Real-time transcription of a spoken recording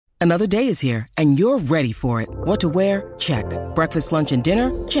Another day is here, and you're ready for it. What to wear? Check. Breakfast, lunch, and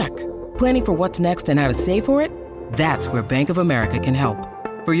dinner? Check. Planning for what's next and how to save for it? That's where Bank of America can help.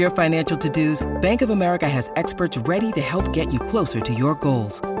 For your financial to-dos, Bank of America has experts ready to help get you closer to your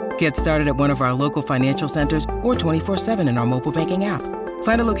goals. Get started at one of our local financial centers or 24/7 in our mobile banking app.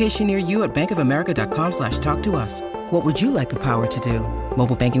 Find a location near you at bankofamerica.com/talktous. What would you like the power to do?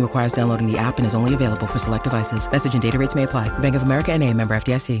 Mobile banking requires downloading the app and is only available for select devices. Message and data rates may apply. Bank of America N.A., member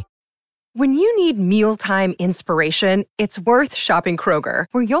FDIC. When you need mealtime inspiration, it's worth shopping Kroger,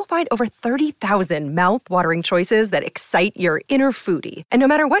 where you'll find over 30,000 mouth-watering choices that excite your inner foodie. And no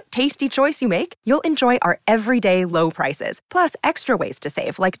matter what tasty choice you make, you'll enjoy our everyday low prices, plus extra ways to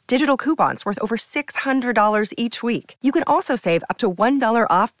save, like digital coupons worth over $600 each week. You can also save up to $1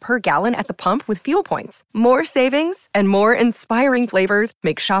 off per gallon at the pump with fuel points. More savings and more inspiring flavors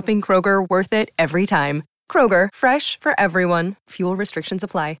make shopping Kroger worth it every time. Kroger, fresh for everyone. Fuel restrictions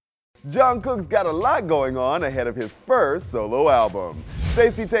apply. Jungkook's got a lot going on ahead of his first solo album.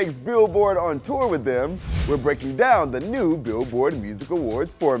 STAYC takes Billboard on tour with them. We're breaking down the new Billboard Music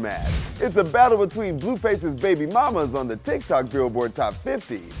Awards format. It's a battle between Blueface's baby mamas on the TikTok Billboard Top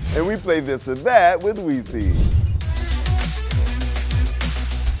 50. And we play this or that with Weezy.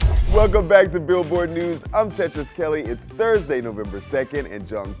 Welcome back to Billboard News. I'm Tetris Kelly. It's Thursday, November 2nd, and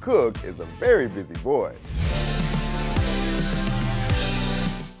Jungkook is a very busy boy.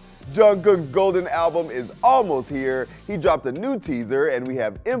 Jungkook's golden album is almost here. He dropped a new teaser, and we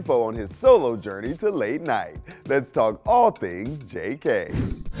have info on his solo journey to late night. Let's talk all things JK.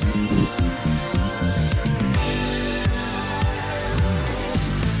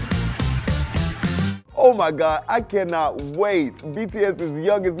 Oh my god, I cannot wait! BTS's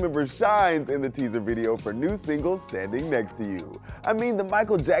youngest member shines in the teaser video for new single Standing Next to You. I mean, the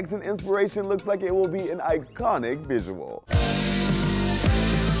Michael Jackson inspiration looks like it will be an iconic visual.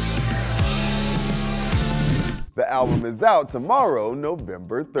 The album is out tomorrow,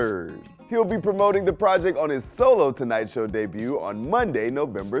 November 3rd. He'll be promoting the project on his solo Tonight Show debut on Monday,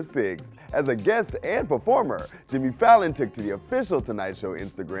 November 6th. As a guest and performer, Jimmy Fallon took to the official Tonight Show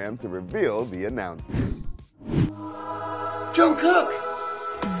Instagram to reveal the announcement. Jungkook!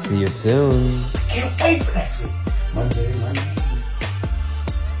 See you soon. Can't wait for next week. Monday.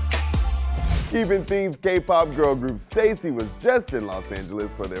 Keeping things K-pop girl group STAYC was just in Los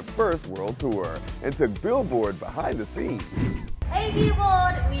Angeles for their first world tour and took Billboard behind the scenes. Hey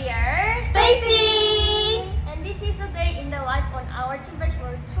Billboard, we are STAYC! And this is a day in the life on our Teases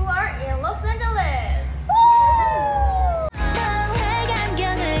World Tour in Los Angeles. Woo!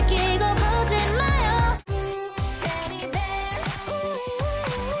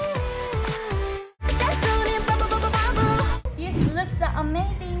 This looks so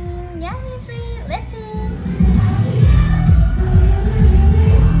amazing. Yummy, sweet, let's sing.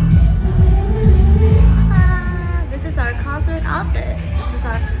 This is our concert outfit. This is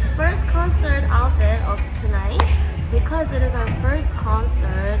our first concert outfit of tonight. Because it is our first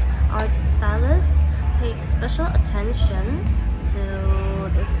concert, our stylists take special attention to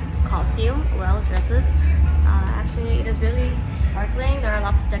this costume, well, dresses. Actually, it is really sparkling. There are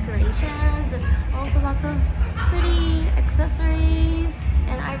lots of decorations and also lots of pretty accessories.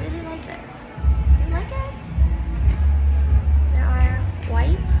 And I really like this. You like it? There are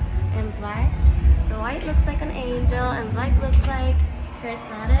white and blacks. So white looks like an angel and black looks like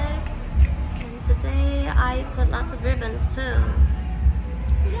charismatic. And today I put lots of ribbons too.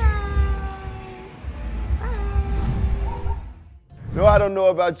 Yay! No, I don't know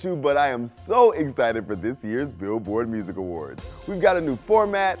about you, but I am so excited for this year's Billboard Music Awards. We've got a new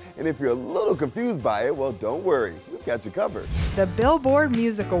format, and if you're a little confused by it, well, don't worry. We've got you covered. The Billboard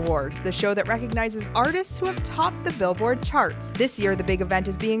Music Awards, the show that recognizes artists who have topped the Billboard charts. This year, the big event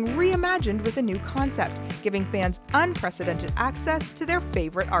is being reimagined with a new concept, giving fans unprecedented access to their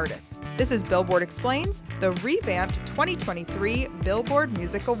favorite artists. This is Billboard Explains, the revamped 2023 Billboard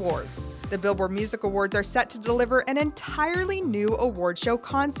Music Awards. The Billboard Music Awards are set to deliver an entirely new award show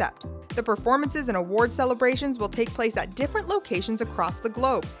concept. The performances and award celebrations will take place at different locations across the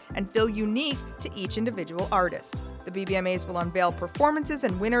globe and feel unique to each individual artist. The BBMAs will unveil performances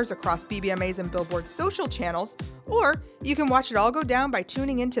and winners across BBMAs and Billboard social channels, or you can watch it all go down by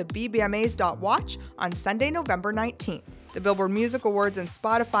tuning into bbmas.watch on Sunday, November 19th. The Billboard Music Awards and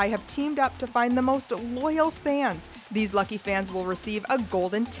Spotify have teamed up to find the most loyal fans These lucky fans will receive a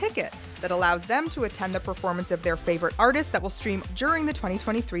golden ticket that allows them to attend the performance of their favorite artist that will stream during the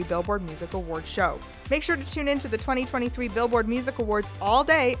 2023 Billboard Music Awards show. Make sure to tune in to the 2023 Billboard Music Awards all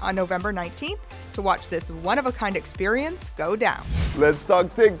day on November 19th to watch this one-of-a-kind experience go down. Let's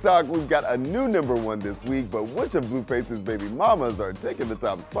talk TikTok. We've got a new #1 this week, but which of Blueface's baby mamas are taking the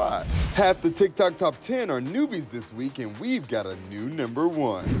top spot? Half the TikTok top 10 are newbies this week, and we've got a new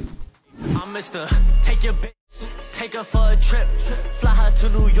 #1. I'm Mr. Take your bitch, take her for a trip, fly her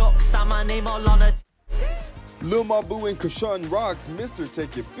to New York, sign my name all on her. Lil Mabu and Krishan Rock's Mr.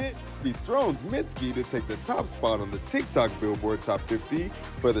 Take Your Bit dethrones Mitski to take the top spot on the TikTok Billboard Top 50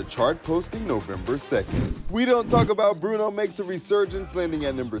 for the chart posting November 2nd. We Don't Talk About Bruno makes a resurgence, landing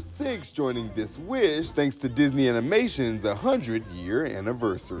at #6, joining This Wish thanks to Disney Animation's 100-year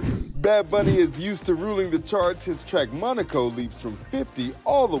anniversary. Bad Bunny is used to ruling the charts. His track Monaco leaps from 50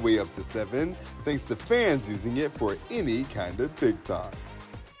 all the way up to 7 thanks to fans using it for any kind of TikTok.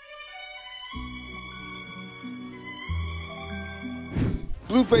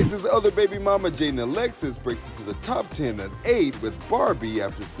 Blueface's other baby mama, Jaden Alexis, breaks into the top 10 at 8 with Barbie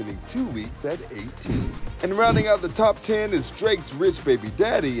after spending 2 weeks at 18. And rounding out the top 10 is Drake's Rich Baby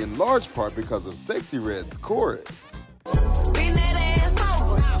Daddy, in large part because of Sexy Red's chorus. Bend that ass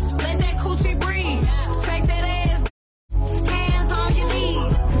over, let that coochie breathe, shake that ass, hands on your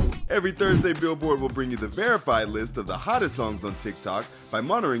knees. Every Thursday, Billboard will bring you the verified list of the hottest songs on TikTok by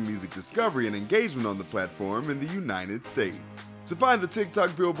monitoring music discovery and engagement on the platform in the United States. To find the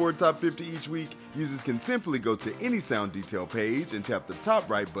TikTok Billboard Top 50 each week, users can simply go to any sound detail page and tap the top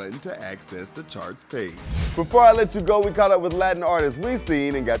right button to access the charts page. Before I let you go, we caught up with Latin artists we've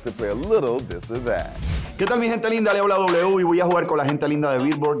seen and got to play a little this or that. ¿Qué tal mi gente linda? Le habla W y voy a jugar con la gente linda de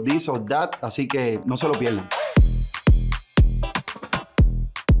Billboard, This or That, así que no se lo pierdan.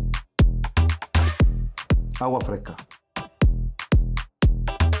 Agua fresca.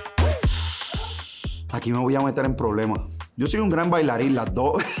 Aquí me voy a meter en problemas. Yo soy un gran bailarín, las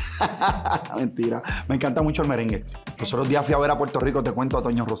dos. Mentira. Me encanta mucho el merengue. Los otros días fui a ver a Puerto Rico, te cuento, a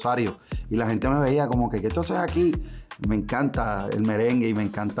Toño Rosario. Y la gente me veía como que, ¿qué tú haces aquí? Me encanta el merengue y me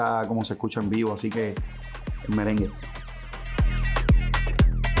encanta cómo se escucha en vivo. Así que, el merengue.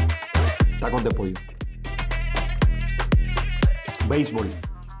 Tacos de pollo. Béisbol.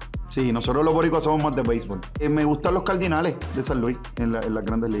 Sí, nosotros los boricuas somos más de béisbol. Me gustan los Cardinales de San Luis en las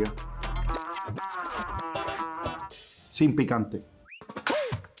Grandes Ligas. Sin picante.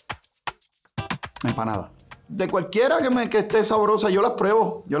 Empanada. De cualquiera que esté sabrosa, yo las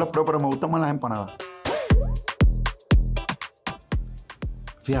pruebo, pero me gustan más las empanadas.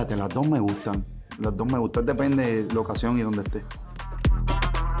 Fíjate, las dos me gustan. Depende de la ocasión y donde esté.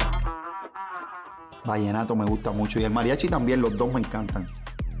 Vallenato me gusta mucho y el mariachi también, los dos me encantan.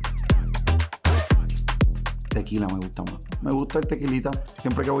 Tequila me gusta más. Me gusta el tequilita.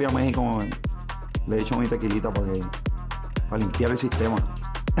 Siempre que voy a México le echo mi tequilita para limpiar el sistema.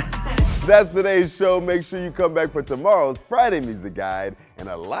 That's today's show. Make sure you come back for tomorrow's Friday Music Guide and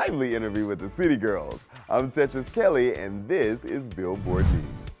a lively interview with the City Girls. I'm Tetris Kelly, and this is Billboard News.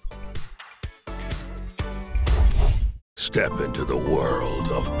 Step into the world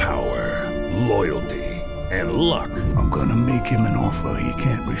of power, loyalty, and luck. I'm gonna make him an offer he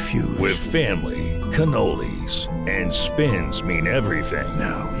can't refuse. With family, cannolis, and spins mean everything.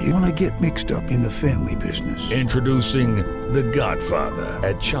 Now, you wanna get mixed up in the family business. Introducing The Godfather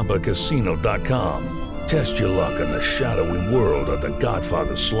at ChumbaCasino.com. Test your luck in the shadowy world of The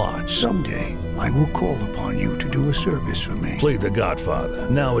Godfather slot. Someday, I will call upon you to do a service for me. Play The Godfather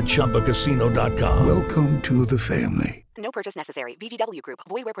now at ChumbaCasino.com. Welcome to the family. No purchase necessary. VGW Group.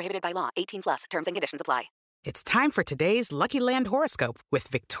 Void where prohibited by law. 18+. Terms and conditions apply. It's time for today's Lucky Land horoscope with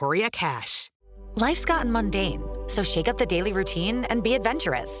Victoria Cash. Life's gotten mundane, so shake up the daily routine and be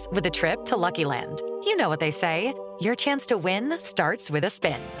adventurous with a trip to Lucky Land. You know what they say. Your chance to win starts with a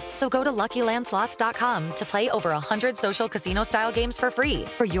spin. So go to LuckyLandSlots.com to play over 100 social casino-style games for free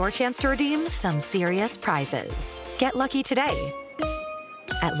for your chance to redeem some serious prizes. Get lucky today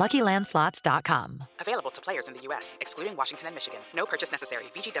at LuckyLandSlots.com. Available to players in the U.S., excluding Washington and Michigan. No purchase necessary.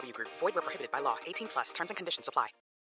 VGW Group. Void where prohibited by law. 18+. Terms and conditions apply.